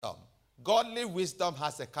Godly wisdom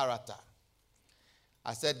has a character.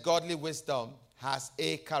 I said godly wisdom has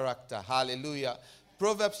a character. Hallelujah.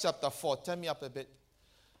 Proverbs chapter 4. Turn me up a bit.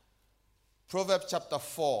 Proverbs chapter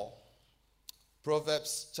 4.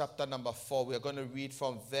 Proverbs chapter number 4. We are going to read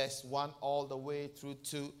from verse 1 all the way through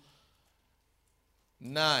to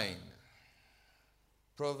 9.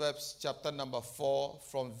 Proverbs chapter number 4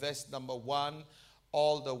 from verse number 1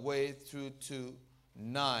 all the way through to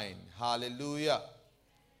 9. Hallelujah.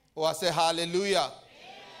 Oh, I say hallelujah. Amen.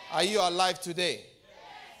 Are you alive today? Yes.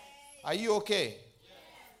 Are you okay? Yes.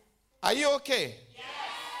 Are you okay? Yes.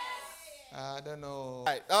 I don't know.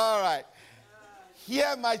 All right.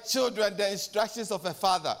 Hear, my children, the instructions of a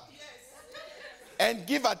father. Yes. And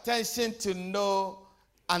give attention to know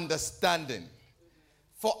understanding.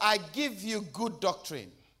 For I give you good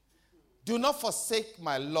doctrine. Do not forsake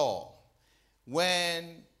my law.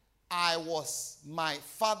 When I was my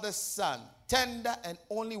father's son, tender and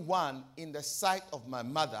only one in the sight of my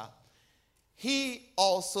mother, he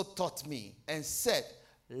also taught me and said,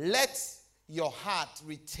 let your heart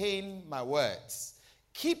retain my words.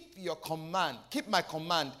 Keep my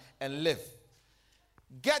command and live.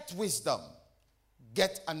 Get wisdom,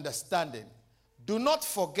 get understanding. Do not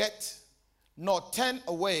forget nor turn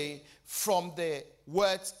away from the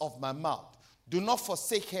words of my mouth. Do not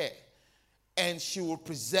forsake her, and she will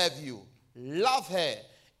preserve you. Love her,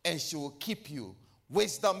 and she will keep you.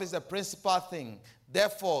 Wisdom is the principal thing.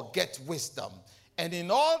 Therefore, get wisdom. And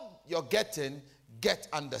in all you're getting, get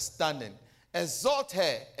understanding. Exalt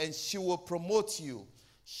her, and she will promote you.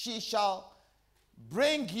 She shall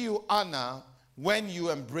bring you honor when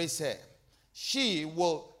you embrace her. She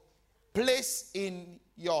will place in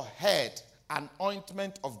your head an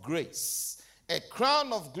ointment of grace. A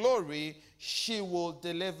crown of glory she will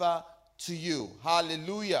deliver to you.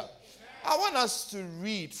 Hallelujah. Amen. I want us to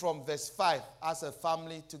read from verse 5 as a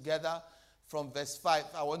family together. From verse 5,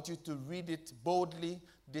 I want you to read it boldly,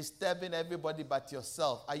 disturbing everybody but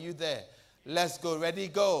yourself. Are you there? Let's go. Ready?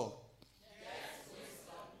 Go.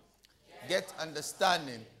 Get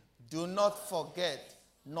understanding. Do not forget,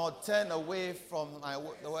 nor turn away from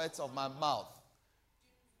the words of my mouth.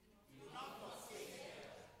 Do not forsake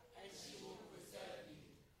her, and she will preserve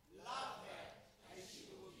you. Love her, and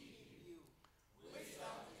she will keep you.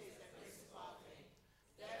 Wisdom is the principal thing.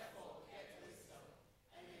 Therefore, get wisdom,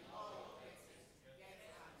 and in all your getting,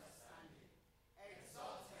 get understanding.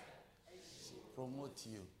 Exalt her, and she will promote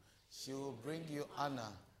you. She will bring you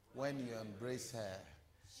honor when you embrace her.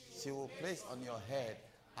 She will place on your head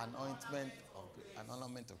an ornament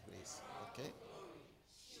of grace. Okay?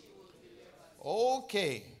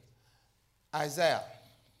 Okay. Isaiah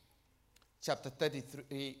chapter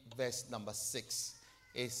 33, verse number 6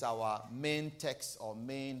 is our main text or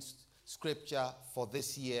main scripture for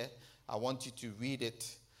this year. I want you to read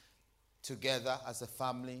it together as a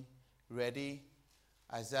family. Ready?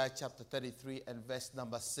 Isaiah chapter 33 and verse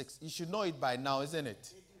number 6. You should know it by now, isn't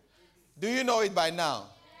it? Do you know it by now?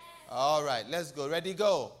 All right, let's go. Ready,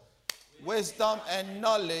 go. Wisdom and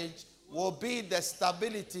knowledge will be the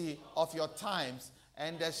stability of your times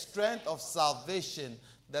and the strength of salvation.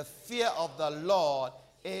 The fear of the Lord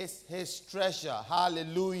is his treasure.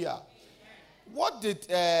 Hallelujah. What did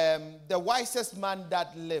the wisest man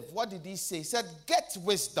that lived, what did he say? He said, get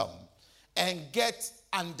wisdom and get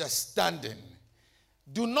understanding.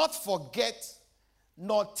 Do not forget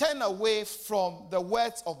nor turn away from the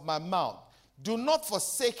words of my mouth. Do not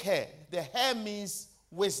forsake her. The her means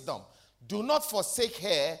wisdom. Do not forsake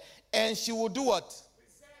her, and she will do what?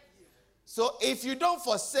 So if you don't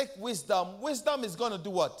forsake wisdom, wisdom is going to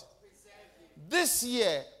do what? This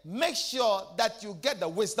year, make sure that you get the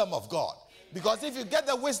wisdom of God. Because if you get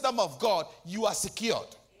the wisdom of God, you are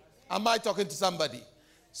secured. Am I talking to somebody?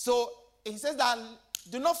 So he says that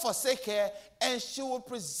do not forsake her, and she will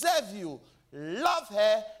preserve you. Love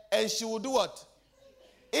her, and she will do what?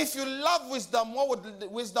 If you love wisdom, what would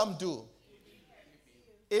wisdom do?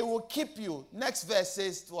 It will keep you. Next verse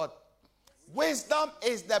says what? Wisdom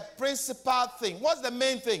is the principal thing. What's the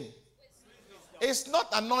main thing? It's not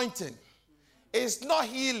anointing. It's not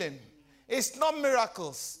healing. It's not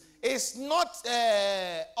miracles. It's not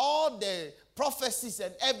all the prophecies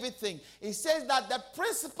and everything. It says that the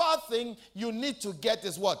principal thing you need to get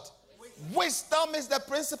is what? Wisdom is the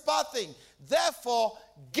principal thing. Therefore,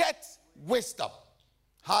 get wisdom.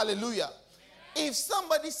 Hallelujah. If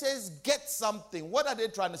somebody says get something, what are they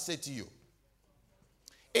trying to say to you?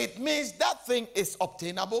 It means that thing is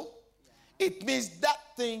obtainable. It means that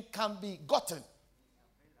thing can be gotten.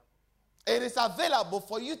 It is available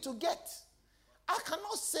for you to get. I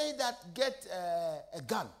cannot say that get a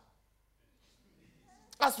gun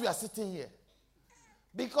as we are sitting here.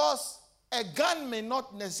 Because a gun may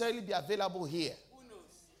not necessarily be available here. Who knows?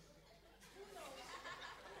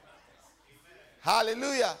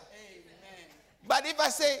 Hallelujah. Amen. But if I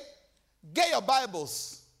say, get your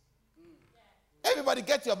Bibles, everybody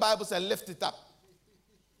get your Bibles and lift it up.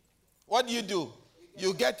 What do?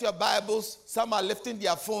 You get your Bibles. Some are lifting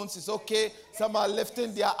their phones, it's okay. Some are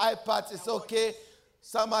lifting their iPads, it's okay.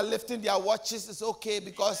 Some are lifting their watches, it's okay,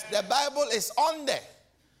 because the Bible is on there.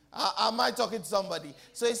 Am I talking to somebody?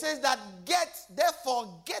 So it says that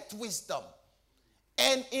therefore get wisdom.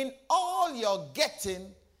 And in all your getting,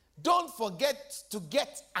 don't forget to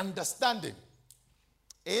get understanding.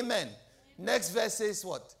 Amen. Next verse says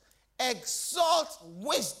what? Exalt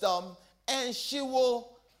wisdom and she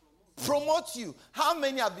will promote you. How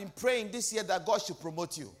many have been praying this year that God should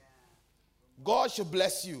promote you? God should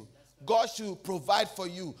bless you. God should provide for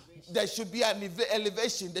you. There should be an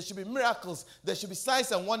elevation. There should be miracles. There should be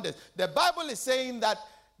signs and wonders. The Bible is saying that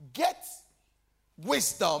get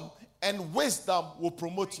wisdom and wisdom will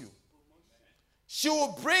promote you. She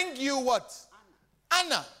will bring you what?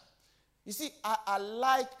 Honor. You see, I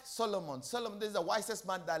like Solomon. Solomon is the wisest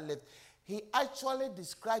man that lived. He actually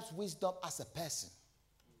describes wisdom as a person.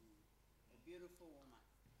 A beautiful woman.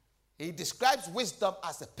 He describes wisdom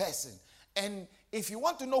as a person. And if you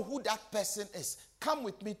want to know who that person is, come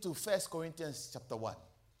with me to 1 Corinthians chapter 1.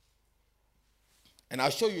 And I'll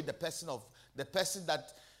show you the person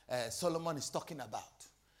that Solomon is talking about.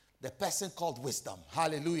 The person called wisdom.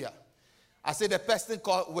 Hallelujah. I say the person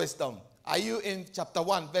called wisdom. Are you in chapter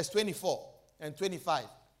 1, verse 24 and 25?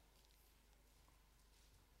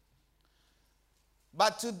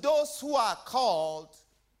 But to those who are called,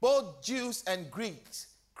 both Jews and Greeks,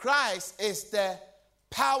 Christ is the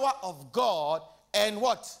power of God and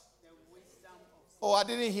what? The wisdom of Oh, I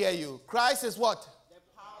didn't hear you. Christ is what? the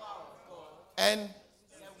power of God And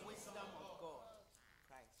the wisdom of God.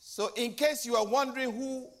 Christ. so in case you are wondering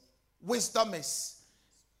who wisdom is,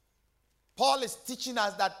 Paul is teaching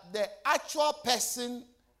us that the actual person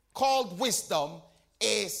called wisdom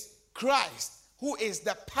is Christ, who is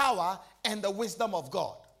the power and the wisdom of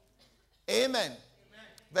God. Amen.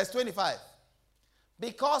 Verse 25.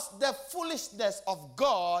 Because the foolishness of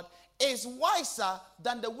God is wiser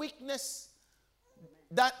than the weakness,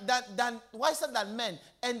 wiser than men,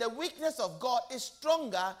 and the weakness of God is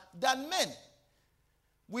stronger than men.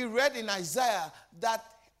 We read in Isaiah that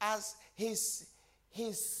as his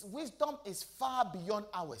wisdom is far beyond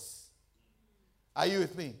ours. Are you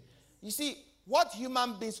with me? You see, what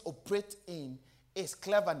human beings operate in is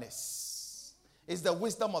cleverness. It's the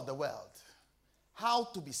wisdom of the world. How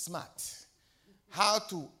to be smart. How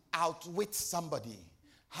to outwit somebody.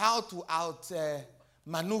 How to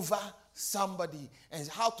outmaneuver somebody. And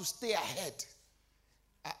how to stay ahead.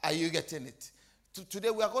 Are you getting it? Today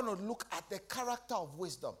we are going to look at the character of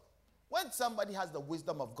wisdom. When somebody has the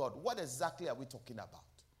wisdom of God, what exactly are we talking about?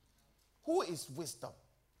 Who is wisdom?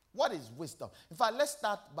 What is wisdom? In fact, let's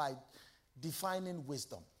start by defining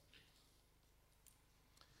wisdom.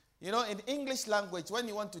 You know, in English language, when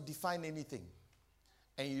you want to define anything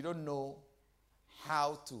and you don't know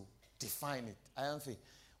how to define it, I don't think,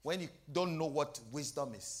 when you don't know what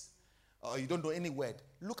wisdom is, or you don't know any word,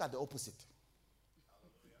 look at the opposite.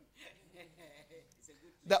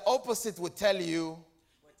 The opposite will tell you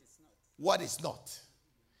what is not.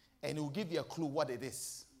 And it will give you a clue what it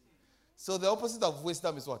is. So the opposite of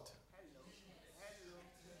wisdom is what?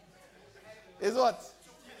 Is what?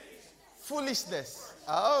 Foolishness.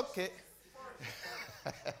 Okay.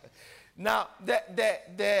 Now,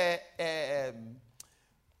 the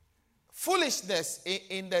foolishness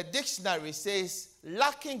in the dictionary says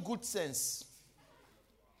lacking good sense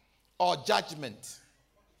or judgment.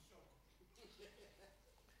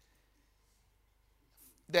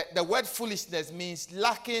 The word foolishness means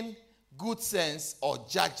lacking good sense or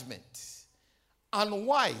judgment.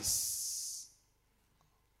 Unwise.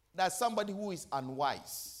 That's somebody who is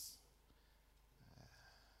unwise.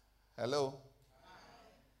 Hello?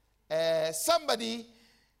 Somebody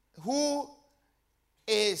who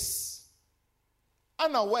is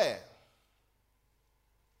unaware.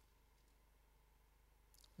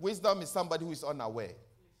 Wisdom is somebody who is unaware.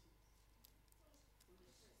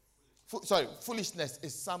 Foolishness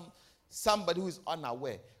is somebody who is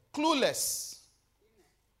unaware. Clueless.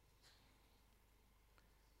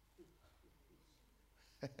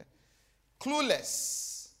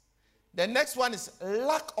 Clueless. The next one is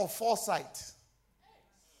lack of foresight.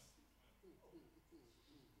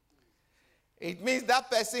 It means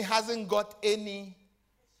that person hasn't got any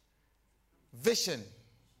vision.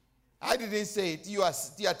 I didn't say it. You are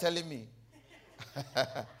telling me.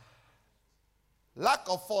 Lack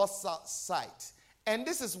of foresight. And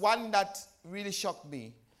this is one that really shocked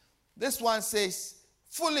me. This one says,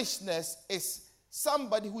 foolishness is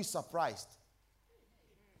somebody who is surprised.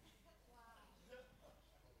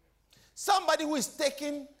 Somebody who is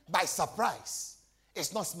taken by surprise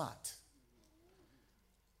is not smart.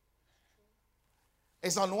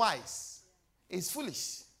 It's unwise. It's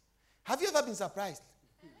foolish. Have you ever been surprised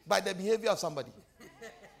by the behavior of somebody?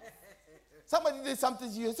 Somebody did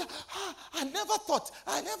something to you. Say, I never thought.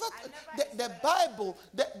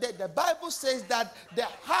 The Bible says that the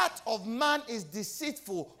heart of man is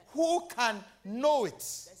deceitful. Who can know it?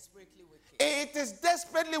 Desperately wicked. It is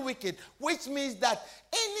desperately wicked, which means that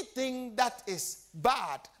anything that is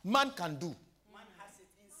bad, man can do. Man has it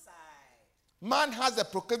inside. Man has a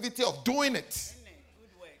proclivity of doing it. Isn't it?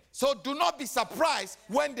 Good word. So do not be surprised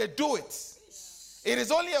when they do it. It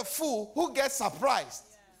is only a fool who gets surprised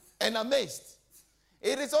and amazed.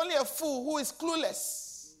 It is only a fool who is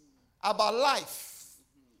clueless about life.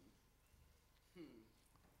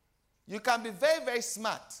 You can be very, very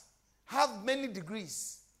smart, have many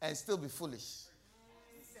degrees, and still be foolish.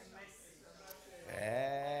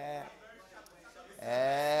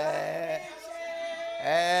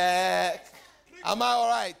 Am I all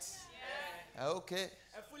right? Okay.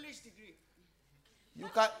 A foolish degree.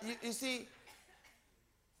 You see,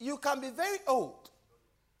 you can be very old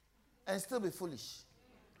and still be foolish.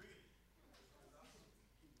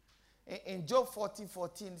 In Job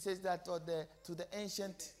 14:14, it says that with the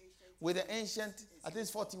ancient, I think it's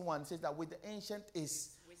 41, it says that with the ancient is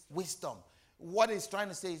wisdom. What it's trying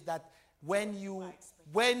to say is that when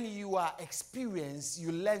you are experienced,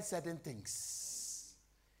 you learn certain things.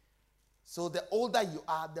 So the older you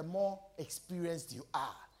are, the more experienced you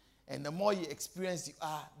are. And the more you experienced you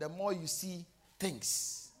are, the more you see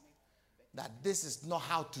things. That this is not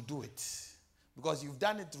how to do it. Because you've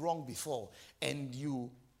done it wrong before and you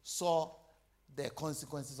saw the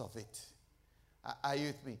consequences of it. Are you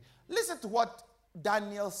with me? Listen to what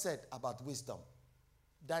Daniel said about wisdom.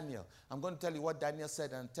 Daniel. I'm going to tell you what Daniel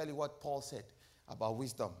said and tell you what Paul said about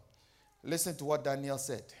wisdom. Listen to what Daniel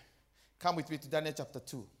said. Come with me to Daniel chapter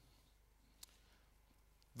 2.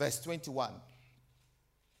 Verse 21.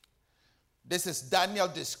 This is Daniel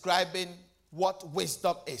describing what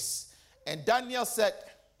wisdom is. And Daniel said,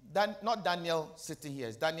 not Daniel sitting here,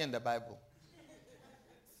 it's Daniel in the Bible.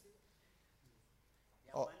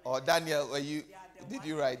 Or Daniel, did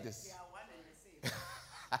you write this? They are one and the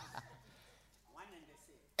same. One and the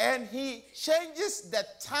And same. he changes the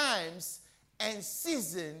times and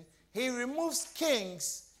season. He removes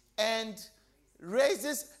kings and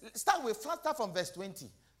raises. Start from verse 20.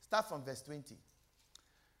 Start from verse 20.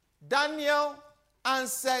 Daniel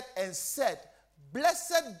answered and said,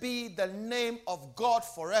 "Blessed be the name of God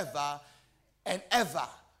forever and ever,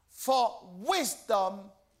 for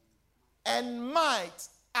wisdom and might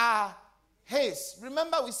are his."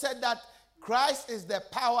 Remember, we said that Christ is the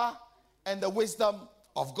power and the wisdom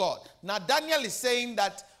of God. Now, Daniel is saying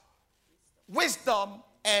that wisdom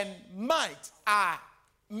and might are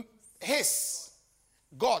his,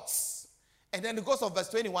 God's. And then it goes on verse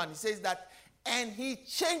 21. He says that, and he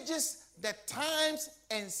changes the times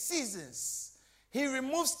and seasons. He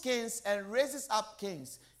removes kings and raises up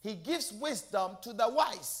kings. He gives wisdom to the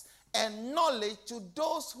wise and knowledge to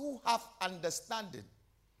those who have understanding.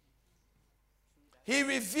 He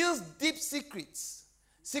reveals deep secrets,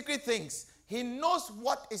 secret things. He knows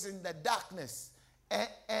what is in the darkness,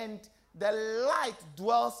 and the light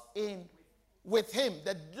dwells with him.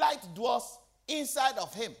 The light dwells inside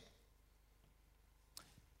of him.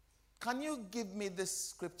 Can you give me this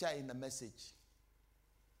scripture in the Message?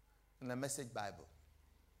 In the Message Bible.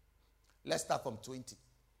 Let's start from 20.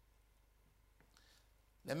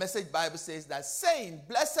 The Message Bible says that, saying,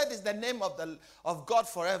 "Blessed is the name of God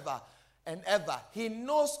forever and ever. He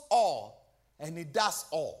knows all and he does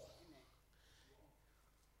all.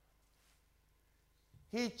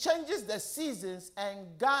 He changes the seasons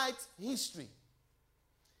and guides history.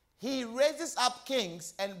 He raises up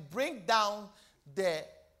kings and brings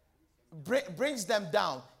them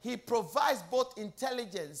down. He provides both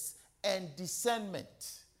intelligence and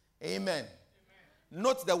discernment." Amen.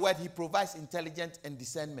 Note the word, he provides intelligence and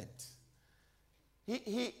discernment.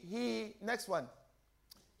 He next one.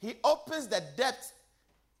 He opens the depths,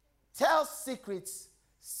 tells secrets,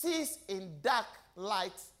 sees in dark,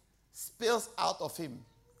 light spills out of him.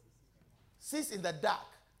 Sees in the dark,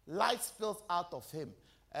 light spills out of him.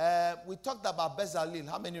 We talked about Bezalel.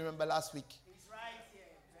 How many remember last week? He's right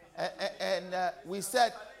here. And we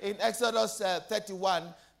said in Exodus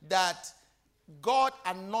 31 that God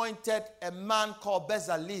anointed a man called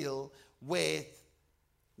Bezalel with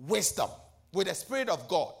wisdom, with the Spirit of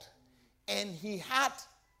God. and he had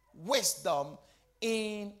wisdom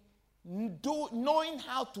in knowing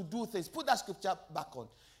how to do things. Put that scripture back on.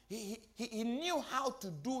 He knew how to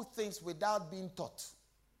do things without being taught.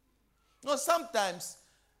 Sometimes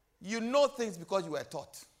you know things because you were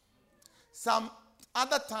taught. Some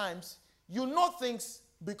other times you know things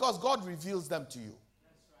because God reveals them to you.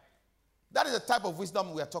 That is the type of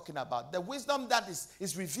wisdom we are talking about. The wisdom that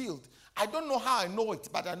is revealed. I don't know how I know it,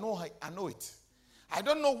 but I know it. I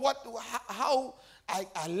don't know how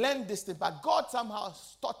I learned this thing, but God somehow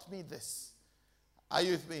taught me this. Are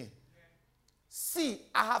you with me? See,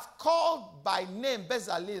 I have called by name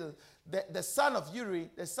Bezalel, the son of Uri,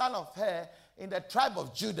 the son of Hur, in the tribe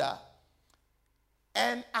of Judah,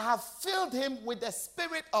 and I have filled him with the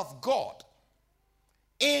Spirit of God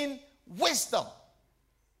in wisdom,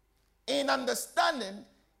 in understanding,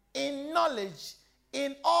 in knowledge,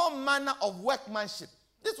 in all manner of workmanship.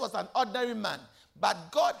 This was an ordinary man, but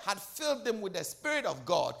God had filled him with the Spirit of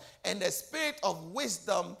God, and the spirit of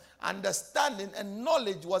wisdom, understanding, and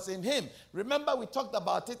knowledge was in him. Remember, we talked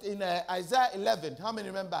about it in Isaiah 11. How many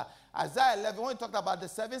remember? Isaiah 11, when we talked about the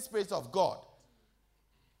 7 spirits of God.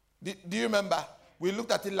 Do you remember? We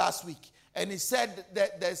looked at it last week. And he said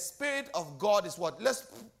that the Spirit of God is what? Let's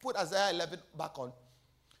put Isaiah 11 back on.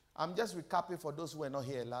 I'm just recapping for those who were not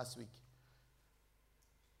here last week.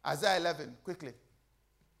 Isaiah 11, quickly.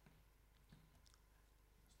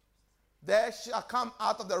 There shall come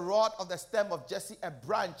out of the rod of the stem of Jesse a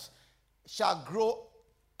branch shall grow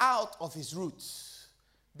out of his roots.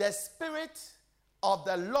 The Spirit of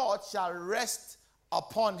the Lord shall rest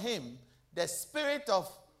upon him. The Spirit of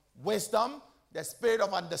wisdom, the Spirit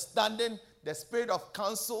of understanding, the Spirit of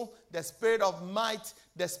counsel, the Spirit of might,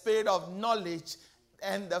 the Spirit of knowledge,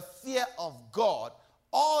 and the fear of God.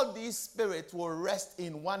 All these spirits will rest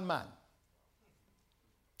in one man.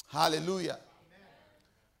 Hallelujah.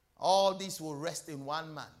 All these will rest in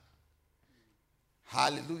one man.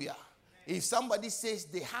 Hallelujah. If somebody says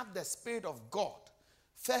they have the Spirit of God,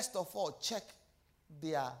 first of all, check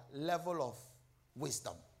their level of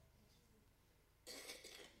wisdom.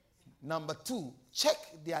 Number 2, check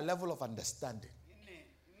their level of understanding.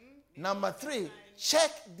 Number 3,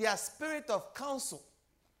 check their spirit of counsel.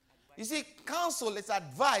 You see, counsel is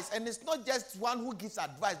advice, and it's not just one who gives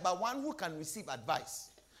advice, but one who can receive advice.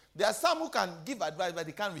 There are some who can give advice, but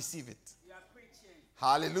they can't receive it. You are preaching.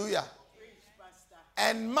 Hallelujah. Preach, Pastor.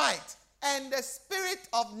 And might, and the spirit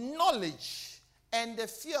of knowledge, and the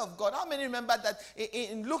fear of God. How many remember that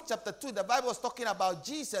in Luke chapter 2, the Bible was talking about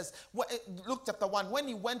Jesus, Luke chapter 1, when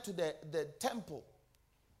he went to the temple.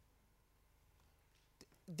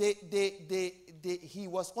 He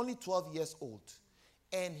was only 12 years old,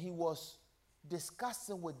 and he was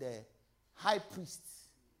discussing with the high priests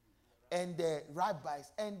and the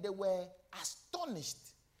rabbis, and they were astonished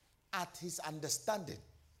at his understanding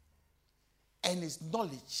and his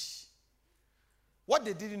knowledge. What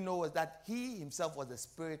they didn't know was that he himself was the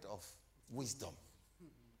spirit of wisdom.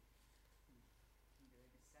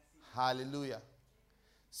 Hallelujah.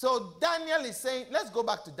 So Daniel is saying, let's go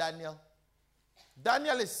back to Daniel.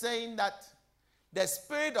 Daniel is saying that the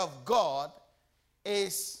Spirit of God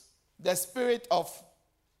is the spirit of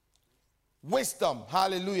wisdom.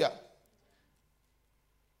 Hallelujah.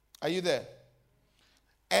 Are you there?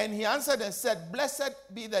 And he answered and said, blessed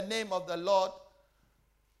be the name of the Lord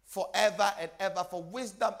forever and ever, for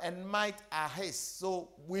wisdom and might are his. So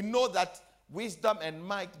we know that wisdom and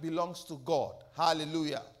might belongs to God.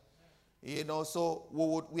 Hallelujah. You know, so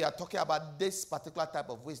we are talking about this particular type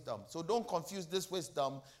of wisdom. So don't confuse this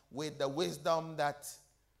wisdom with the wisdom that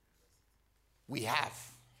we have.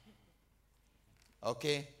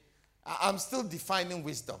 Okay? I'm still defining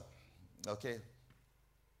wisdom. Okay?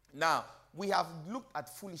 Now, we have looked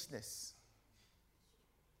at foolishness.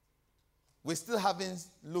 We still haven't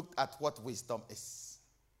looked at what wisdom is.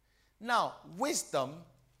 Now, wisdom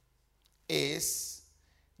is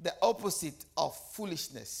the opposite of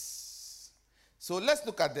foolishness. So let's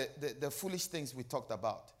look at the foolish things we talked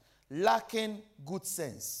about. Lacking good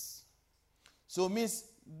sense. So it means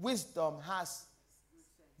wisdom has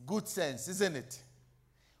good sense, isn't it?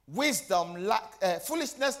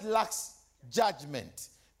 Foolishness lacks judgment,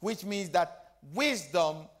 which means that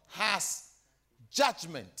wisdom has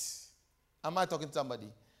judgment. Am I talking to somebody?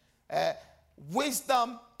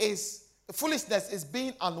 Foolishness is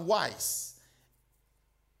being unwise.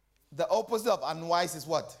 The opposite of unwise is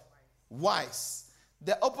what? Wise.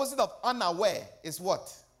 The opposite of unaware is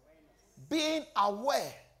what? Being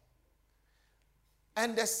aware.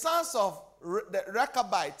 And the sons of the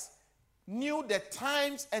Rechabites knew the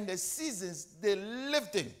times and the seasons they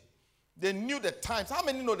lived in. They knew the times. How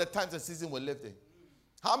many know the times and seasons we lived in?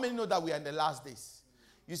 How many know that we are in the last days?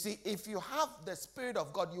 You see, if you have the Spirit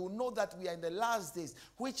of God, you will know that we are in the last days,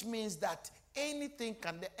 which means that anything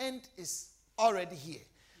the end is already here,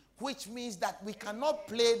 which means that we cannot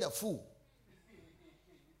play the fool.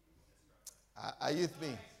 Are you with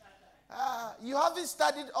me? You haven't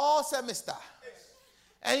studied all semester,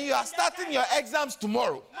 and you are starting your exams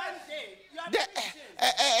tomorrow.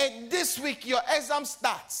 This week your exam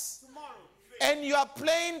starts, and you are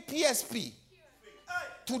playing PSP.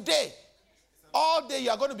 Today, all day you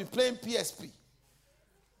are going to be playing PSP.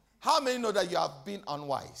 How many know that you have been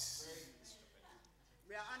unwise?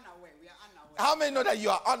 We are unaware. How many know that you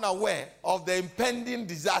are unaware of the impending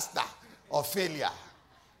disaster or failure?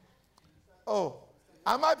 Oh,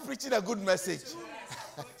 am I preaching a good message?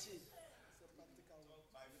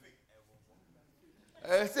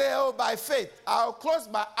 Say, oh, by faith. I'll close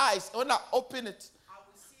my eyes. When I open it, I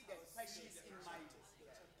will see the questions in my.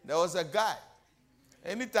 There was a guy.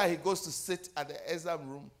 Anytime he goes to sit at the exam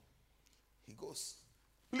room, he goes,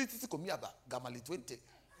 Gamali 20.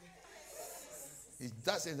 He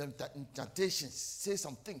does incantations, say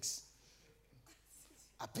some things,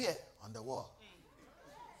 appear on the wall.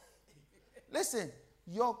 Listen,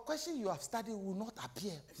 your question you have studied will not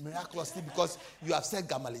appear miraculously because you have said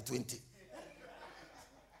Gamali 20.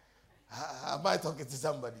 Am I talking to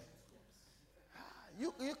somebody?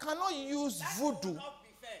 You cannot use voodoo.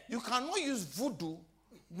 You cannot use voodoo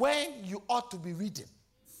when you ought to be reading.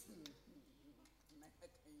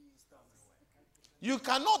 You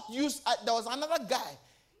cannot use. There was another guy.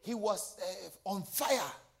 He was on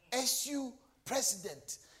fire. SU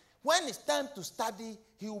president. When it's time to study,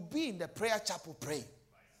 he will be in the prayer chapel praying.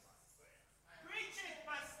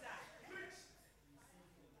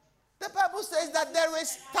 The Bible says that there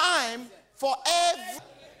is time for every.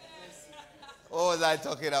 What was I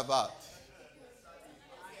talking about?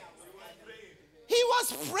 He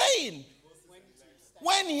was praying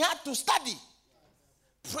when he had to study.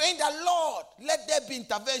 Praying that, Lord, let there be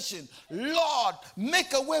intervention. Lord,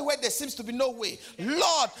 make a way where there seems to be no way.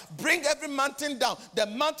 Lord, bring every mountain down. The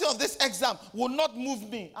mountain of this exam will not move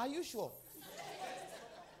me. Are you sure?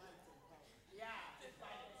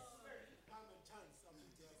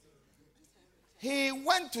 He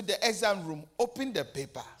went to the exam room, opened the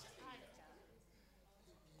paper.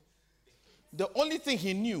 The only thing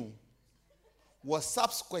he knew was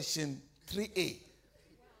SAPS question 3A.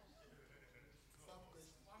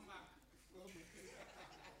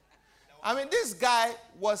 I mean, this guy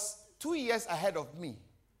was 2 years ahead of me.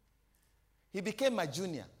 He became my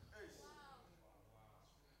junior.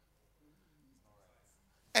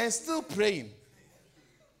 And still praying.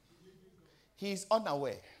 He is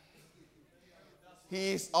unaware.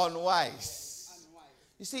 He is unwise.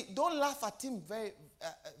 You see, don't laugh at him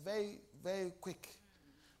very quick.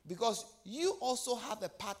 Because you also have a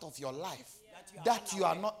part of your life that you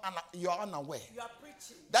are unaware. You are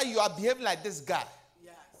preaching. That you are behaving like this guy.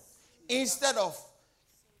 Yes. Instead of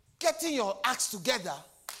getting your acts together,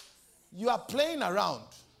 you are playing around.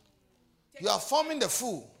 You are forming the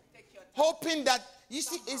fool. Hoping that, you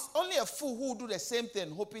see, it's only a fool who will do the same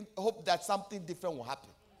thing, hope that something different will happen.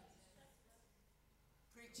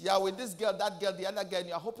 You are with this girl, that girl, the other girl, and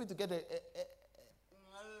you are hoping to get a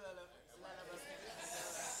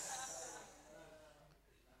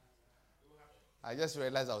I just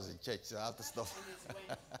realized I was in church, so I have to stop.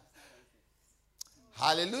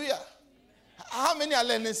 Hallelujah. How many are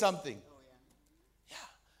learning something? Yeah.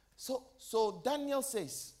 So Daniel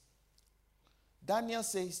says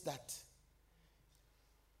that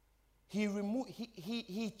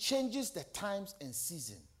he changes the times and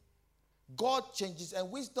season. God changes and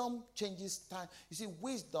wisdom changes time. You see,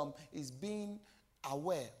 wisdom is being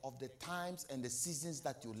aware of the times and the seasons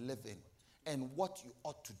that you live in and what you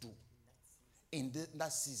ought to do in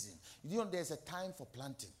that season. You know, there's a time for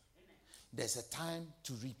planting. There's a time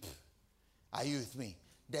to reap. Are you with me?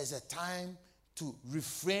 There's a time to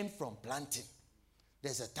refrain from planting.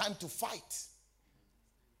 There's a time to fight.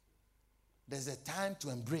 There's a time to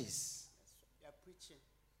embrace. You're preaching.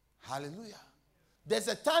 Hallelujah. There's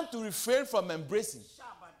a time to refrain from embracing.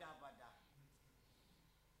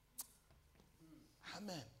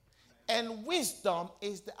 Amen. And wisdom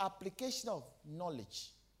is the application of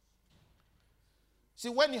knowledge. See,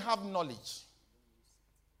 when you have knowledge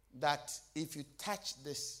that if you touch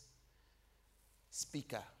this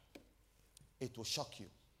speaker, it will shock you.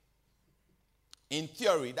 In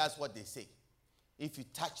theory, that's what they say. If you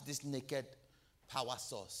touch this naked power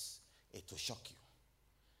source, it will shock you.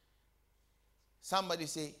 Somebody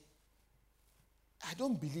say, I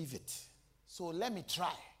don't believe it, so let me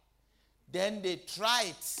try. Then they try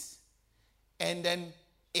it, and then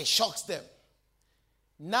it shocks them.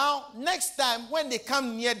 Now, next time when they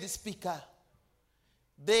come near the speaker,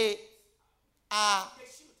 they are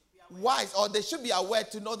wise, or they should be aware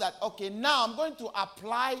to know that, okay, now I'm going to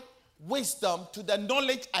apply wisdom to the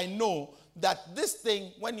knowledge I know that this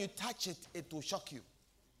thing, when you touch it, it will shock you.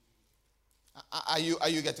 Are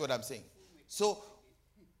you getting what I'm saying? So,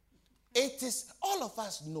 it is, all of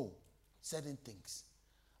us know certain things.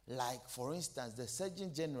 Like, for instance, the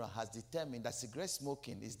Surgeon General has determined that cigarette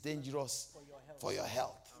smoking is dangerous for your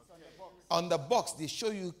health. On the box, they show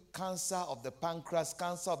you cancer of the pancreas,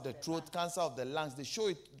 cancer of the throat, cancer of the lungs. They show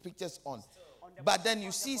you pictures on. But then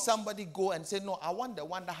you see somebody go and say, no, I want the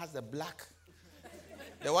one that has the black.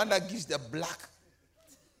 The one that gives the black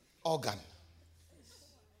organ.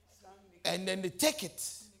 And then they take it.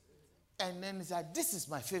 And then it's like, this is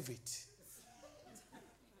my favorite.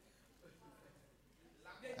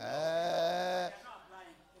 Are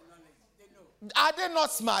they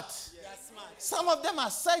not smart? Some of them are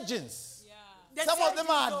surgeons. Some of them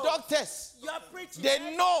are doctors.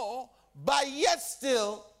 They know, but yet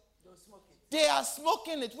still, they are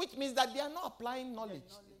smoking it, which means that they are not applying knowledge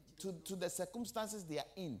to the circumstances they are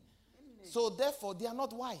in. So therefore, they are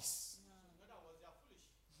not wise.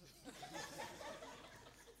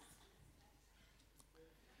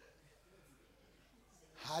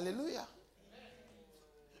 Hallelujah.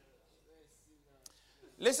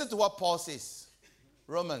 Listen to what Paul says.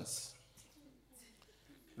 Romans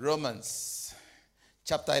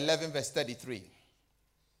chapter 11 verse 33.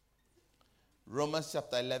 Romans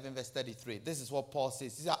chapter 11 verse 33. This is what Paul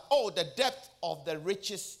says. He says, oh, the depth of the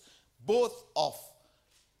riches, both of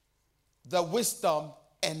the wisdom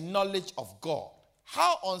and knowledge of God.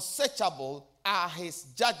 How unsearchable are his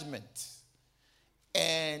judgments,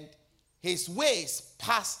 and his ways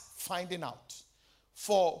past finding out.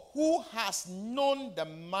 For who has known the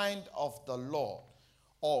mind of the Lord,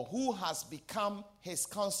 or who has become his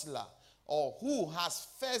counselor, or who has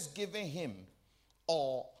first given him,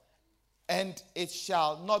 and it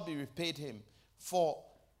shall not be repaid him? For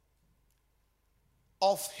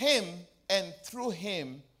of him and through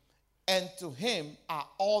him and to him are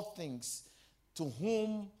all things, to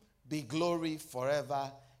whom be glory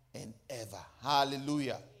forever and ever.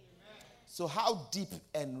 Hallelujah. Amen. So how deep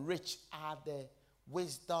and rich are the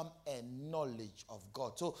wisdom and knowledge of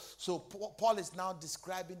God? So Paul is now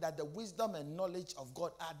describing that the wisdom and knowledge of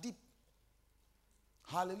God are deep.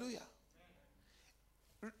 Hallelujah.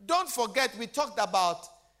 Don't forget, we talked about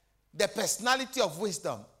the personality of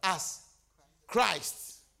wisdom as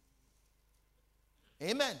Christ.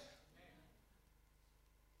 Amen.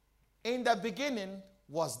 In the beginning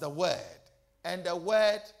was the Word, and the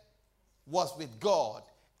Word was with God,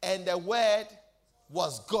 and the Word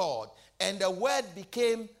was God, and the Word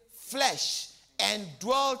became flesh and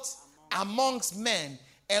dwelt amongst men,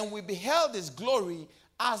 and we beheld his glory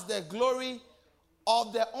as the glory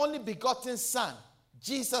of the only begotten Son,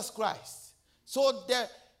 Jesus Christ. So the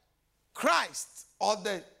Christ, or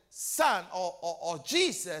the Son, or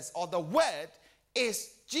Jesus, or the Word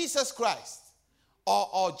is Jesus Christ.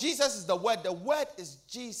 Or Jesus is the Word. The Word is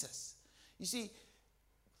Jesus. You see,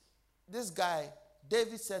 this guy,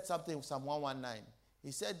 David said something in Psalm 119.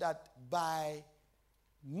 He said that by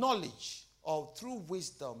knowledge, or through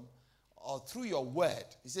wisdom, or through your word,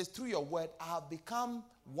 he says, through your word, I have become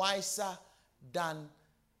wiser than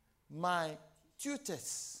my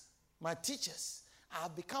tutors, my teachers. I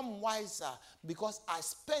have become wiser because I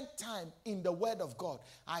spent time in the word of God.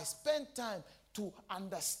 I spent time to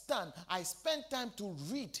understand. I spent time to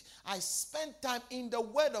read. I spent time in the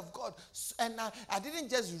word of God. And I didn't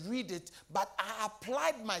just read it, but I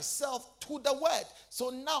applied myself to the word. So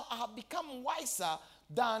now I have become wiser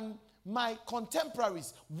than my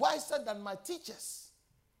contemporaries, wiser than my teachers.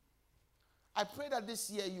 I pray that this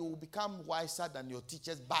year you will become wiser than your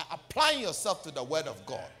teachers by applying yourself to the word of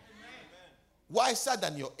God. Amen. Wiser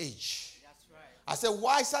than your age. That's right. I said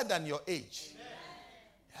wiser than your age.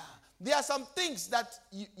 Yeah. There are some things that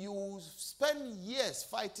you spend years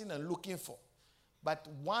fighting and looking for, but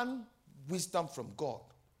one wisdom from God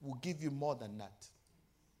will give you more than that.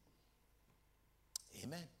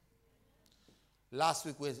 Amen. Last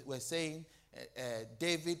week we were saying,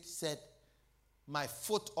 David said, my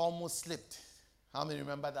foot almost slipped. How many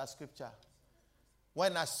remember that scripture?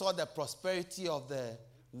 When I saw the prosperity of the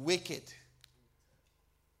wicked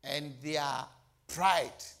and their pride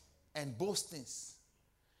and boastings.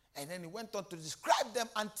 And then he went on to describe them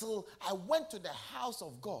until I went to the house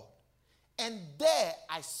of God. And there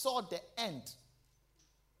I saw the end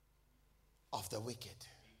of the wicked.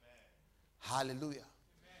 Amen. Hallelujah. Amen.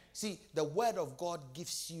 See, the word of God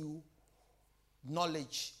gives you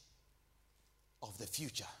knowledge of the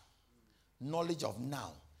future. knowledge of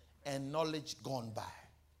now, and knowledge gone by.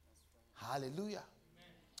 Hallelujah.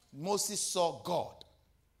 Moses saw God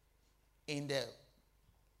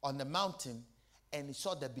on the mountain, and he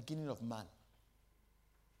saw the beginning of man.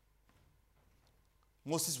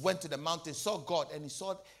 Moses went to the mountain, saw God, and he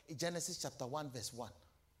saw in Genesis chapter 1 verse 1.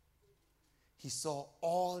 He saw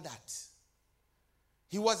all that.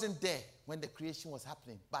 He wasn't there when the creation was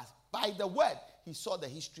happening, but by the word, he saw the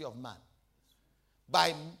history of man.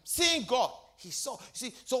 By seeing God, he saw.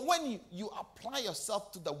 See, so when you apply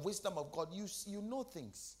yourself to the wisdom of God, you know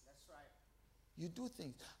things. That's right. You do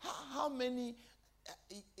things. How many,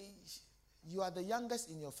 you are the youngest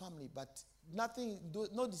in your family, but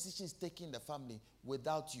no decision is taken in the family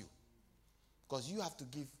without you. Because you have to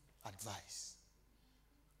give advice.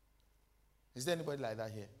 Is there anybody like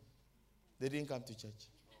that here? They didn't come to church.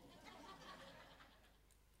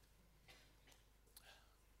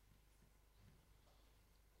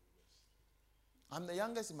 I'm the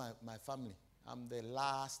youngest in my family. I'm the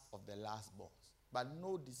last of the last born. But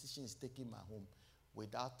no decision is taken in my home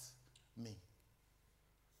without me.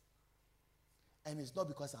 And it's not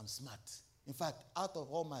because I'm smart. In fact, out of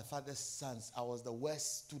all my father's sons, I was the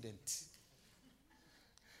worst student.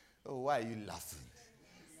 Oh, why are you laughing?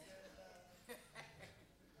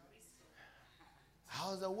 I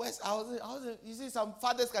was the worst. You see, some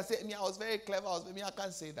fathers can say to me, I was very clever. I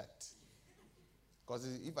can't say that. Because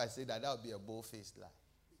if I say that, that would be a bold-faced lie.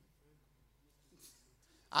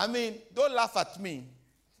 I mean, don't laugh at me.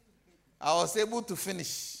 I was able to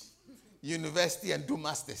finish university and do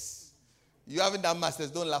masters. You haven't done masters,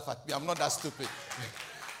 don't laugh at me. I'm not that stupid.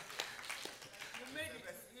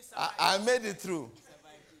 I made it through.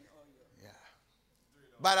 Yeah.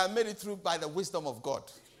 But I made it through by the wisdom of God.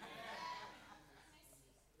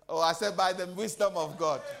 Oh, I said by the wisdom of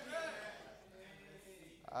God.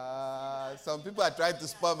 Some people are trying to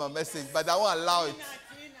spoil my message, but I won't allow it.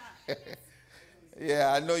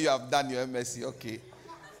 Yeah, I know you have done your MSc. Okay.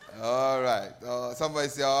 All right. Oh, somebody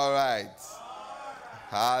say, all right.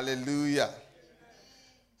 Hallelujah.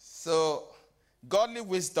 So, godly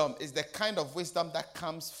wisdom is the kind of wisdom that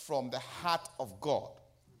comes from the heart of God.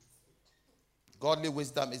 Godly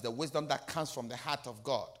wisdom is the wisdom that comes from the heart of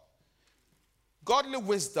God. Godly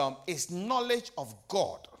wisdom is knowledge of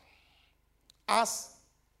God as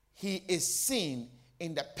he is seen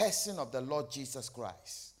in the person of the Lord Jesus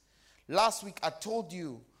Christ. Last week I told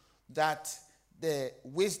you that the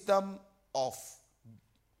wisdom of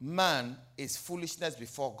man is foolishness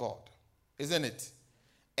before God, isn't it?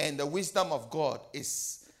 And the wisdom of God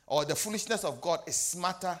the foolishness of God is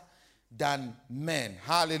smarter than men.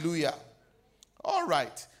 Hallelujah. All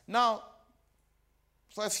right. Now,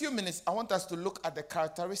 for a few minutes, I want us to look at the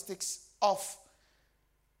characteristics of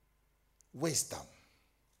wisdom.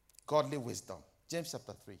 Godly wisdom. James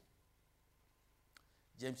chapter 3.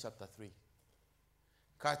 James chapter 3.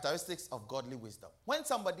 Characteristics of godly wisdom. When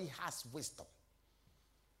somebody has wisdom,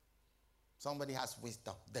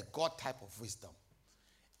 the God type of wisdom,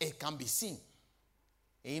 it can be seen.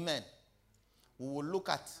 Amen. We will look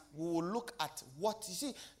at what, you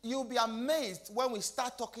see, you'll be amazed when we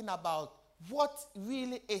start talking about what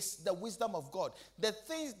really is the wisdom of God. The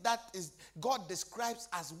things that is God describes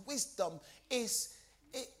as wisdom is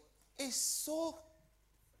so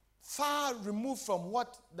far removed from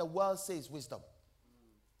what the world says wisdom.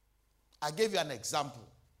 I gave you an example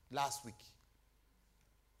last week.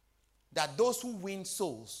 That those who win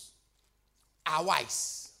souls are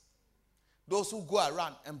wise. Those who go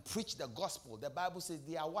around and preach the gospel, the Bible says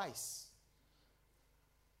they are wise.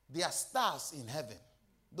 They are stars in heaven.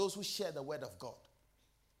 Those who share the word of God.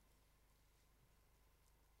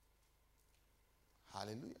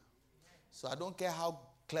 Hallelujah. So I don't care how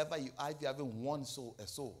clever you are if you haven't won a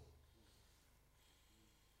soul.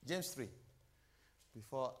 James 3.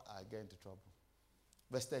 Before I get into trouble.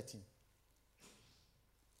 Verse 13.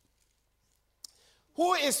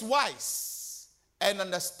 Who is wise and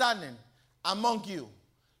understanding among you?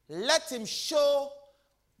 Let him show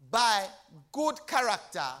by good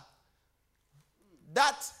character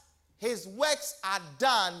that his works are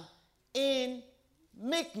done in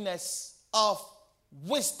meekness of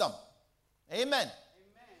wisdom. Amen. Amen.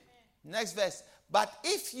 Next verse. But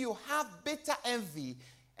if you have bitter envy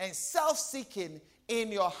and self-seeking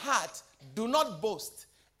in your heart, do not boast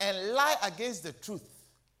and lie against the truth.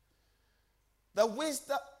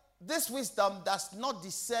 This wisdom does not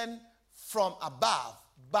descend from above,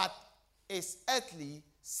 but is earthly,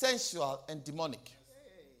 sensual, and demonic.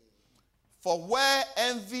 For where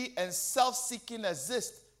envy and self-seeking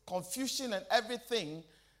exist, confusion and everything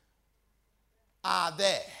are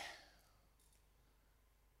there.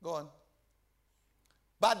 Go on.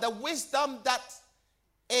 But the wisdom that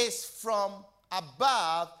is from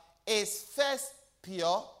above is first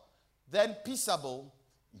pure, then peaceable,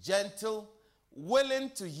 gentle,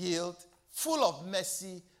 willing to yield, full of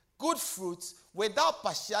mercy, good fruits, without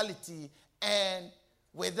partiality, and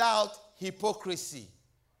without hypocrisy.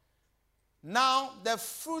 Now the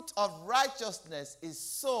fruit of righteousness is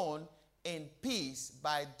sown in peace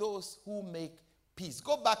by those who make peace.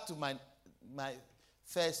 Go back to my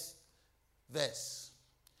first verse.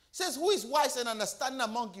 It says, who is wise and understanding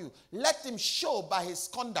among you? Let him show by his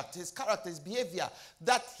conduct, his character, his behavior,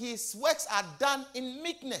 that his works are done in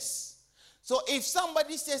meekness. So if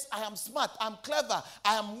somebody says, I am smart, I'm clever,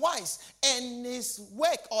 I am wise, and his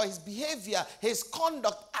work or his behavior, his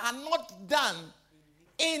conduct are not done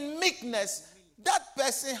in meekness, that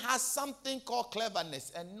person has something called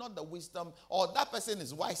cleverness and not the wisdom, or that person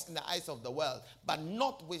is wise in the eyes of the world, but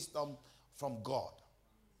not wisdom from God.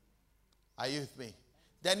 Are you with me?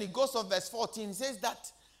 Then he goes on verse 14, he says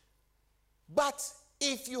that, but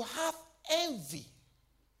if you have envy,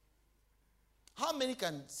 how many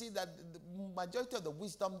can see that the majority of the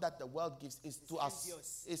wisdom that the world gives is to us?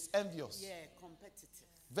 It's envious. Yeah, competitive.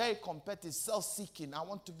 Very competitive, self-seeking. I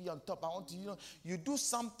want to be on top. I want to, you do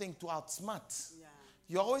something to outsmart. Yeah.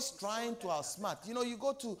 You're always trying to outsmart. You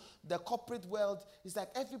go to the corporate world, it's like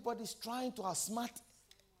everybody's trying to outsmart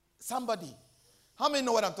somebody. How many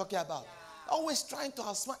know what I'm talking about? Yeah. Always trying to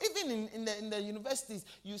outsmart. Even in the universities,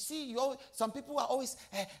 you see, some people are always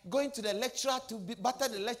going to the lecturer to butter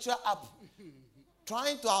the lecturer up.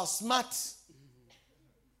 Trying to outsmart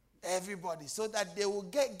everybody so that they will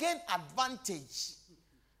gain advantage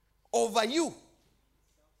over you.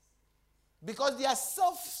 Because they are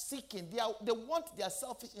self-seeking. They want their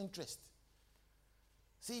selfish interest.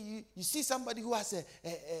 See, you see somebody who has a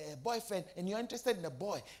boyfriend and you're interested in a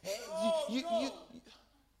boy.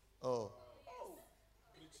 Oh,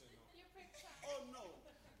 no.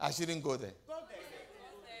 I shouldn't go there. Go there.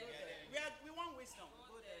 We want wisdom.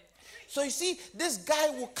 Go there. So you see, this guy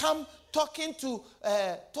will come talking to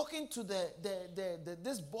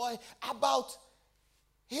this boy about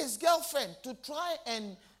his girlfriend to try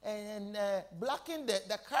and blacken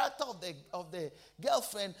the character of the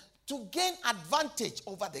girlfriend to gain advantage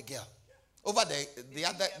over the girl, over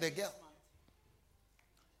the girl.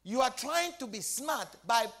 You are trying to be smart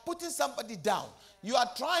by putting somebody down. You are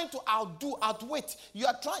trying to outwit. You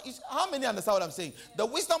are trying. How many understand what I'm saying? The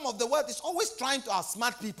wisdom of the world is always trying to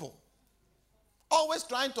outsmart people. Always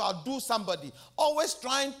trying to outdo somebody. Always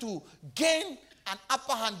trying to gain an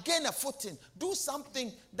upper hand, gain a footing. Do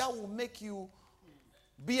something that will make you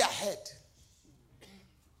be ahead.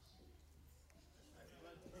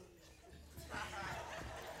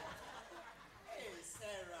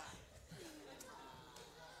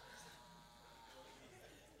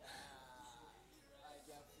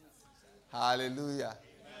 Hallelujah. Amen.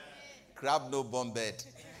 Crab no bomb bed.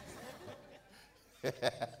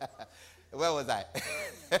 Where was I?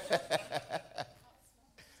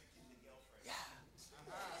 Yeah.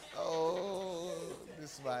 Oh,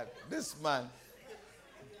 this man.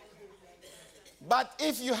 But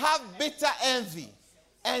if you have bitter envy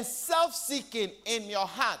and self-seeking in your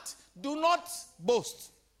heart, do not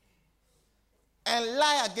boast and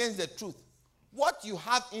lie against the truth. What you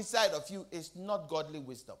have inside of you is not godly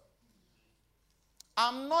wisdom.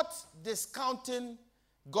 I'm not discounting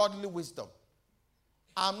godly wisdom.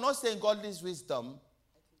 I'm not saying godly wisdom,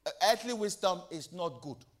 earthly wisdom is not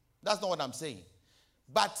good. That's not what I'm saying.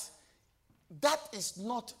 But that is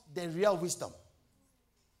not the real wisdom.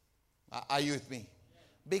 Are you with me?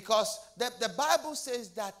 Because the Bible says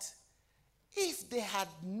that if they had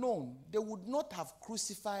known, they would not have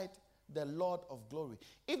crucified the Lord of glory.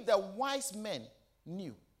 If the wise men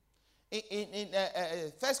knew. In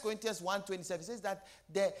 1 Corinthians 1:27, it says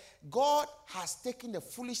that God has taken the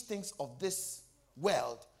foolish things of this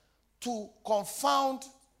world to confound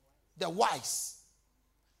the wise.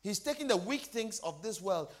 He's taking the weak things of this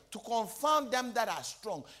world to confound them that are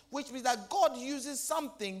strong, which means that God uses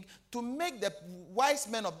something to make the wise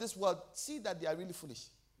men of this world see that they are really foolish.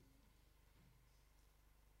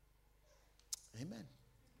 Amen.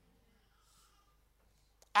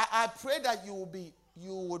 I pray that you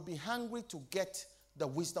would be hungry to get the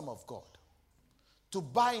wisdom of God, to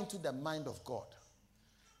buy into the mind of God,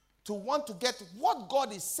 to want to get what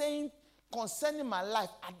God is saying concerning my life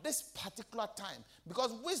at this particular time.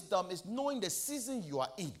 Because wisdom is knowing the season you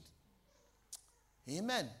are in.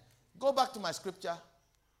 Amen. Go back to my scripture.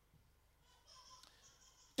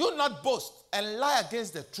 Do not boast and lie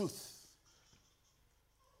against the truth.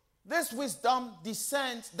 This wisdom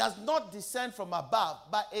does not descend from above,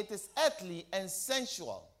 but it is earthly and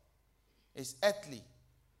sensual. It's earthly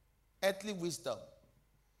Earthly wisdom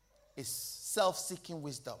is self-seeking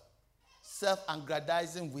wisdom,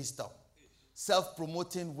 self-aggrandizing wisdom,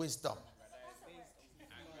 self-promoting wisdom.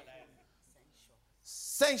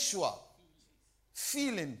 Sensual,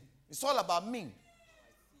 feeling. It's all about me.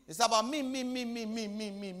 It's about me.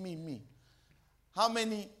 How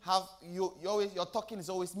many have you always, your talking is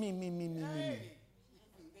always me. They didn't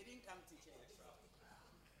come to church.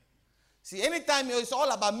 See, anytime it's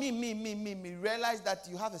all about me, realize that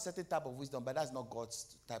you have a certain type of wisdom, but that's not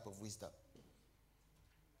God's type of wisdom.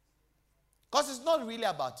 Because it's not really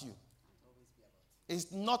about you.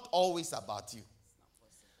 It's not always about you.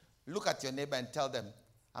 Look at your neighbor and tell them,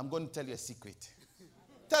 I'm going to tell you a secret.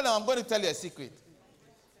 Tell them, I'm going to tell you a secret.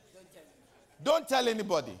 Don't tell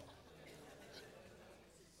anybody.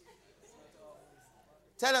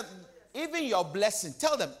 Tell them, even your blessing,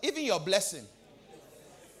 tell them, even your blessing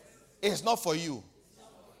is not for you.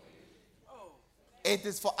 It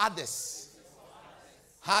is for others.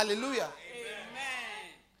 Hallelujah.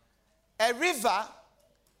 Amen. A river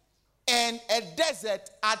and a desert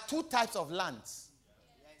are two types of lands.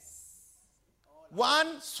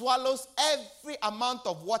 One swallows every amount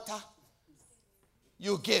of water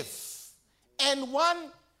you give, and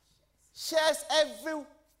one shares every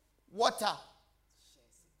water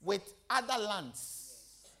with other lands.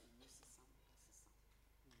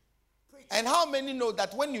 And how many know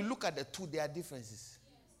that when you look at the two, there are differences?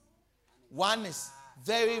 One is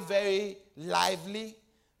very, very lively,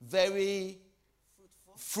 very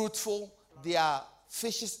fruitful. There are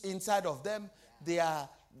fishes inside of them. There are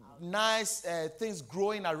nice things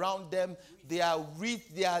growing around them. They are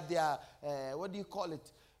what do you call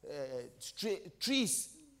it? Trees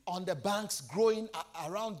on the banks growing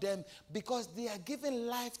around them, because they are giving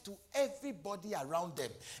life to everybody around them.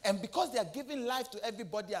 And because they are giving life to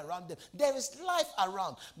everybody around them, there is life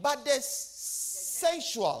around. But there's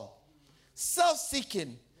sensual,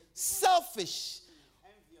 self-seeking, selfish,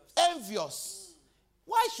 envious.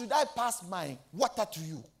 Why should I pass my water to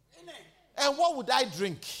you? And what would I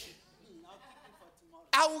drink?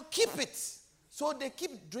 I will keep it. So they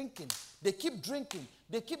keep drinking. They keep drinking.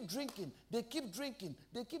 They keep drinking. They keep drinking.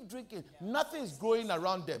 They keep drinking. Nothing is growing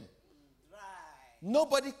around them.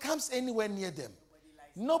 Nobody comes anywhere near them.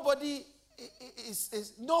 Nobody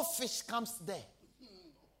is no fish comes there. You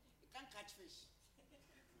can't catch fish.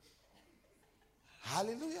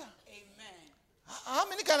 Hallelujah. Amen. How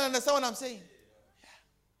many can understand what I'm saying?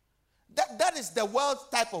 That is the world's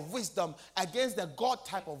type of wisdom against the God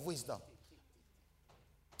type of wisdom.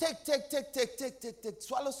 Take.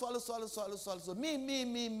 Swallow.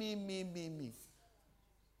 Me.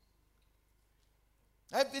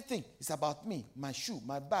 Everything is about me. My shoe,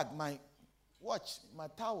 my bag, my watch, my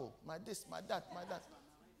towel, my this, my that.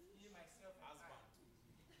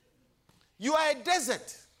 You are a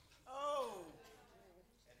desert. Oh.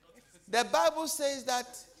 The Bible says that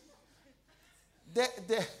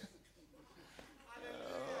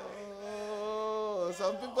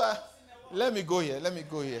some people let me go here.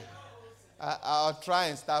 I'll try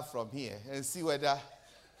and start from here and see whether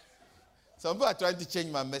some people are trying to change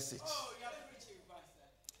my message. Oh, you're preaching, Pastor.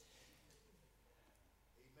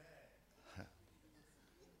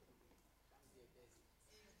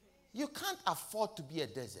 You can't afford to be a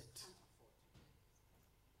desert.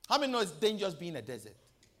 How many know it's dangerous being a desert?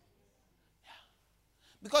 Yeah.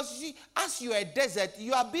 Because you see, as you are a desert,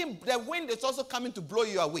 the wind is also coming to blow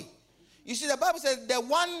you away. You see, the Bible says there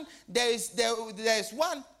is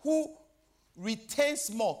one who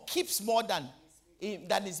retains more, keeps more than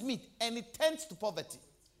his meat, and it tends to poverty.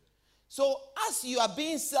 So as you are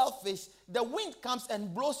being selfish, the wind comes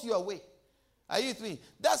and blows you away. Are you with me?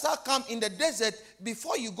 That's how come in the desert,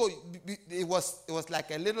 before you go, it was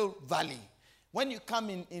like a little valley. When you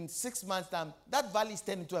come in 6 months' time, that valley is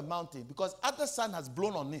turned into a mountain because other sun has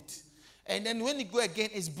blown on it. And then when you go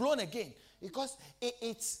again, it's blown again. Because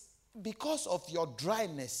it's because of your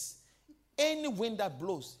dryness, any wind that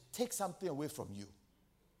blows takes something away from you.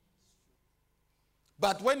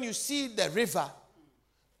 But when you see the river,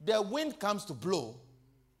 the wind comes to blow,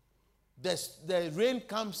 the rain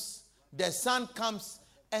comes, the sun comes,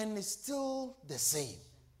 and it's still the same.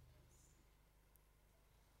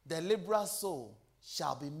 The liberal soul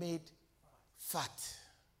shall be made fat.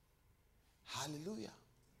 Hallelujah.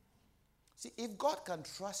 See, if God can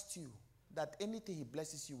trust you, that anything he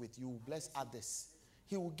blesses you with, you will bless others,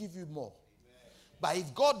 he will give you more. Amen. But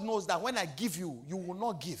if God knows that when I give you, you will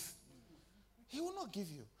not give, he will not give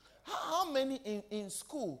you. How many in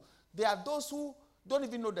school, there are those who don't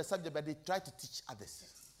even know the subject, but they try to teach others?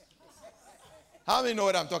 How many know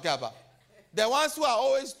what I'm talking about? The ones who are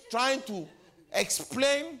always trying to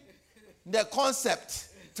explain the concept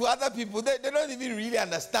to other people, they don't even really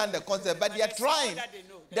understand the concept, but they are trying.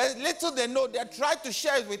 There's little they know, they are trying to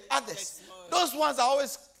share it with others. Those ones are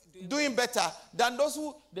always doing better than those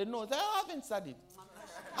who they know. They haven't studied.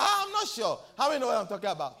 I'm not sure. How many know what I'm talking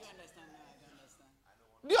about?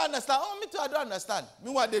 Do you understand? Oh, me too, I don't understand.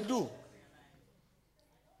 Meanwhile, they do.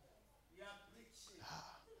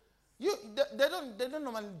 They don't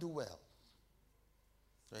normally do well.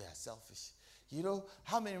 So they are selfish. You know,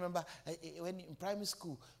 how many remember when in primary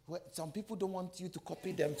school, some people don't want you to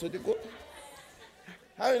copy them, so they go.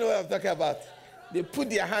 How many know what I'm talking about? They put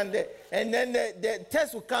their hand there, and then the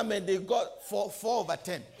test will come and they got 4 over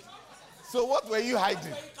 10. So what were you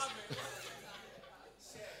hiding?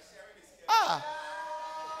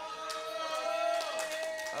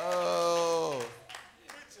 Oh.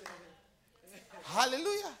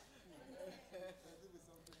 Hallelujah.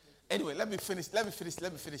 Anyway, let me finish.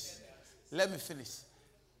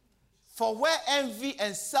 For where envy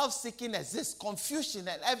and self-seeking exist, confusion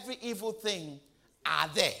and every evil thing are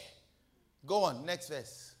there. Go on, next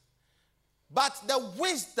verse. But the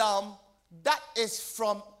wisdom that is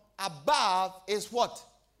from above is what?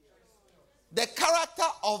 The character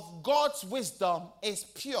of God's wisdom is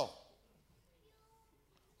pure.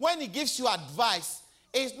 When he gives you advice,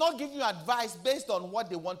 it's not giving you advice based on what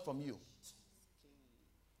they want from you.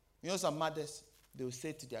 You know, some mothers, they will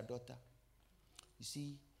say to their daughter, you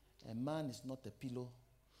see, a man is not a pillow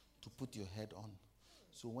to put your head on.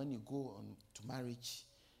 So when you go on to marriage,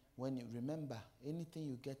 when you remember, anything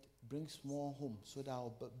you get, bring small home so that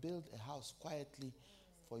I'll build a house quietly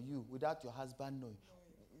for you without your husband knowing.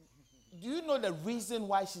 Do you know the reason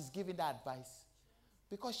why she's giving that advice?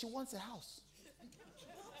 Because she wants a house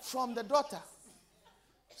from the daughter.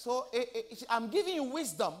 So I'm giving you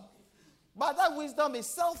wisdom, but that wisdom is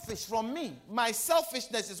selfish from me. My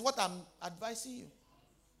selfishness is what I'm advising you.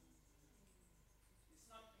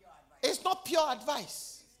 It's not pure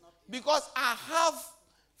advice. Because I have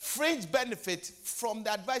fringe benefit from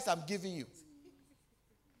the advice I'm giving you.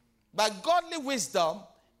 But godly wisdom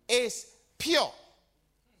is pure.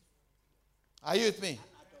 Are you with me?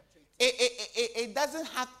 It doesn't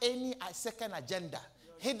have any second agenda,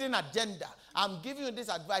 hidden agenda. I'm giving you this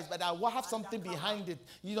advice, but I will have something behind it.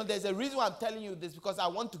 You know, there's a reason why I'm telling you this, because I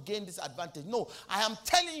want to gain this advantage. No, I am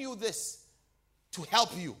telling you this to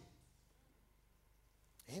help you.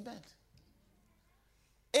 Amen.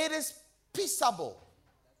 It is peaceable.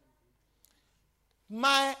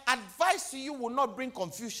 My advice to you will not bring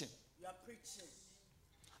confusion. You are preaching.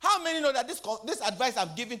 How many know that this advice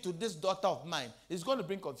I'm giving to this daughter of mine is going to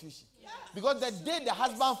bring confusion? Yes. Because the day the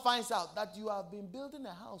husband finds out that you have been building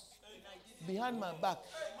a house behind my back,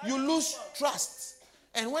 you lose trust.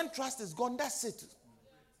 And when trust is gone, that's it.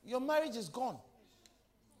 Your marriage is gone.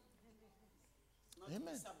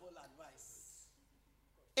 Amen.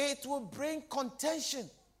 It will bring contention.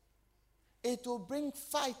 It will bring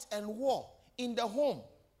fight and war in the home.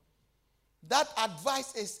 That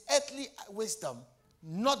advice is earthly wisdom,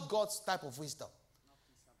 not God's type of wisdom.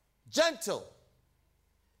 Gentle.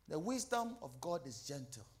 The wisdom of God is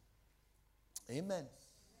gentle. Amen.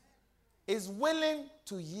 Is willing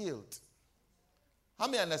to yield. How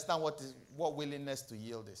many understand what willingness to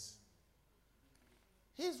yield is?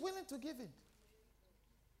 He is willing to give it.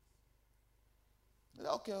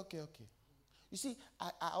 Okay. You see,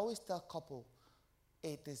 I always tell couple,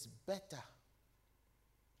 it is better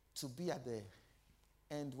to be at the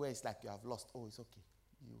end where it's like you have lost. Oh, it's okay.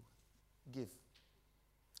 You give.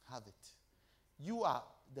 Have it. You are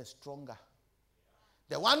the stronger.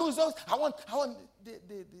 The one who's always, I want.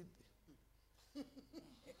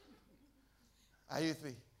 Are you with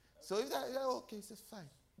me? So if that, okay, it's fine.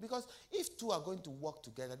 Because if two are going to work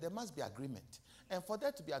together, there must be agreement. And for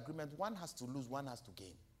there to be agreement, one has to lose, one has to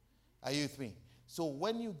gain. Are you with me? So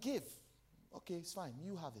when you give, okay, it's fine.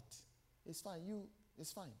 You have it. It's fine.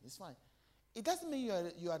 It's fine. It doesn't mean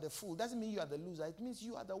you are the fool. It doesn't mean you are the loser. It means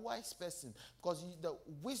you are the wise person. Because the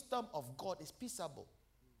wisdom of God is peaceable.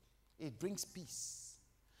 It brings peace.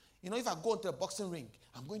 You know, if I go into a boxing ring,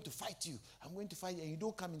 I'm going to fight you. And you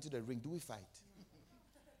don't come into the ring. Do we fight?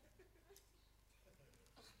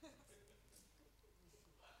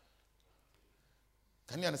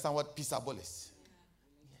 Can you understand what peaceable is?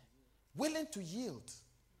 Yeah. Willing to yield.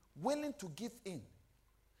 Willing to give in.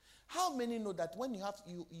 How many know that when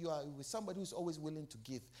you are with somebody who's always willing to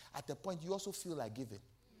give, at a point you also feel like giving?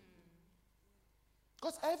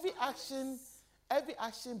 Because every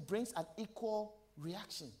action brings an equal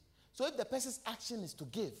reaction. So if the person's action is to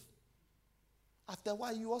give, after a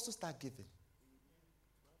while you also start giving.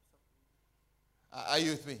 Are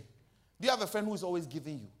you with me? Do you have a friend who's always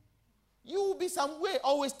giving you? you will be some way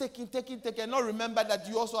always taking, and not remember that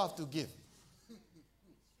you also have to give.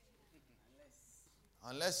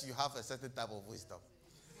 Unless you have a certain type of wisdom.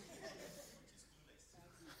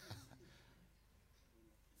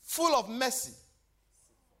 Full of mercy.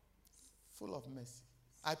 Full of mercy.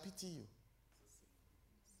 I pity you.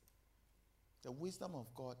 The wisdom of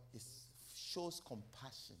God shows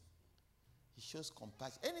compassion. He shows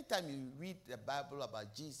compassion. Anytime you read the Bible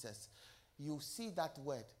about Jesus, you see that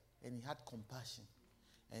word, and he had compassion,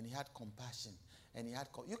 and he had compassion, and he had.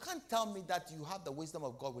 You can't tell me that you have the wisdom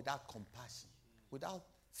of God without compassion, without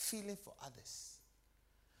feeling for others.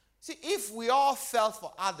 See, if we all felt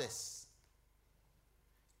for others,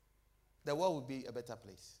 the world would be a better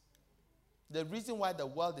place. The reason why the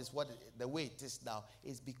world is the way it is now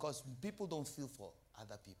is because people don't feel for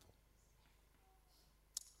other people.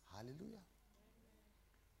 Hallelujah.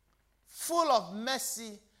 Full of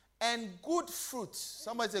mercy and good fruit.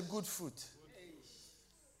 Somebody say good fruit.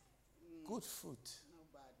 Good fruit. No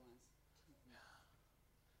bad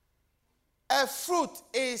ones. A fruit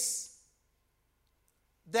is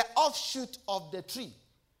the offshoot of the tree.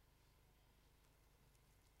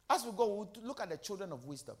 As we go, we'll look at the children of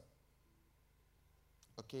wisdom.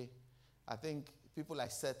 Okay? I think people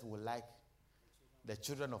like Seth will like the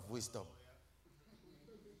children of wisdom.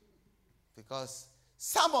 Because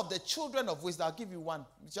some of the children of wisdom, I'll give you one.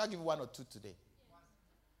 Shall I give you one or two today?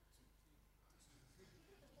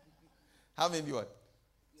 How many do you want?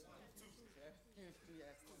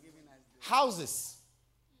 Houses.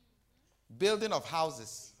 Building of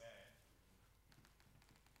houses.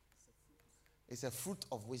 It's a fruit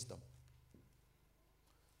of wisdom.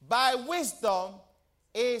 By wisdom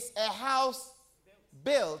is a house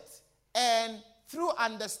built, and through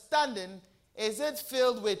understanding is it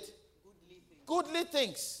filled with goodly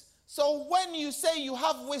things. So when you say you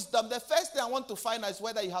have wisdom, the first thing I want to find out is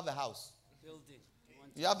whether you have a house. Building.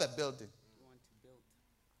 You have a building. You want to build.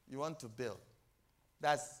 You want to build.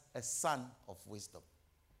 That's a son of wisdom.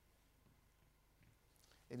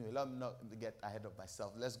 Anyway, let me not get ahead of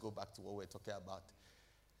myself. Let's go back to what we're talking about.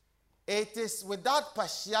 It is without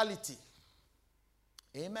partiality.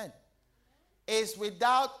 Amen. It's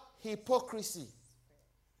without hypocrisy.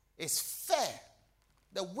 It's fair.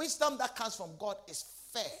 The wisdom that comes from God is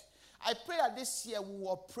fair. I pray that this year we will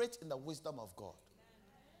operate in the wisdom of God.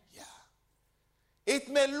 Yeah. It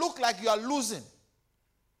may look like you are losing,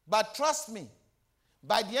 but trust me,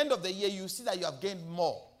 by the end of the year, you see that you have gained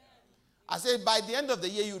more. I said, by the end of the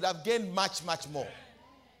year, you would have gained much, much more.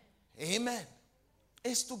 Amen.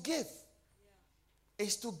 It's to give.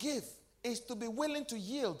 It's to give. It's to be willing to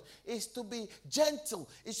yield. It's to be gentle.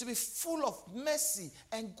 It's to be full of mercy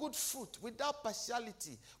and good fruit, without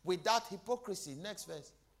partiality, without hypocrisy. Next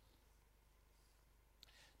verse.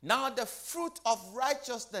 Now the fruit of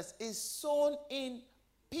righteousness is sown in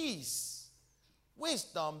peace.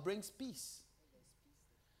 Wisdom brings peace.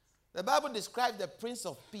 The Bible describes the Prince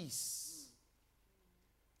of Peace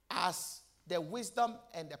as the wisdom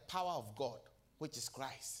and the power of God, which is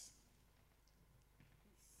Christ.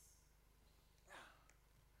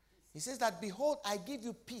 He says that, behold, I give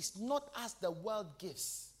you peace, not as the world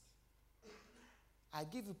gives. I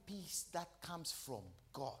give you peace that comes from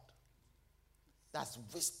God. That's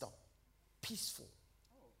wisdom. Peaceful.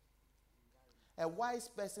 A wise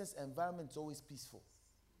person's environment is always peaceful.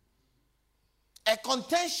 A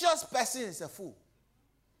contentious person is a fool.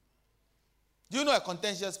 Do you know a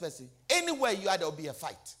contentious person? Anywhere you are, there will be a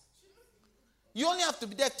fight. You only have to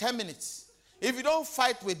be there 10 minutes. If you don't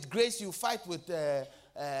fight with Grace, you fight with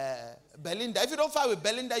Belinda. If you don't fight with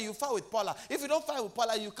Belinda, you fight with Paula. If you don't fight with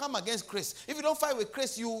Paula, you come against Chris. If you don't fight with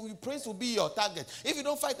Chris, Prince will be your target. If you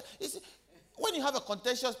don't fight, when you have a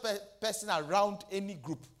contentious person around any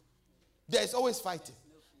group, there is always fighting.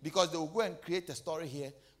 Because they will go and create a story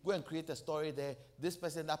here, go and create a story there. This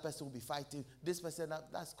person, that person will be fighting. This person,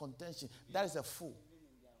 that's contention. That is a fool.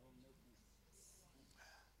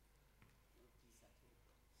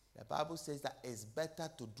 The Bible says that it's better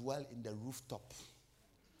to dwell in the rooftop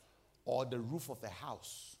or the roof of a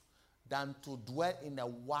house than to dwell in a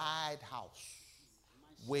wide house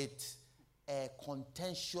with a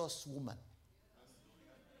contentious woman.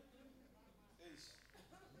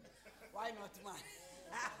 Why not man?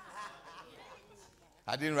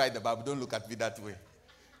 I didn't write the Bible. Don't look at me that way.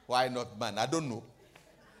 Why not man? I don't know.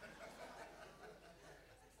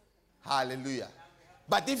 Hallelujah.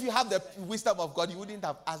 But if you have the wisdom of God, you wouldn't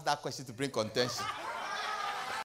have asked that question to bring contention.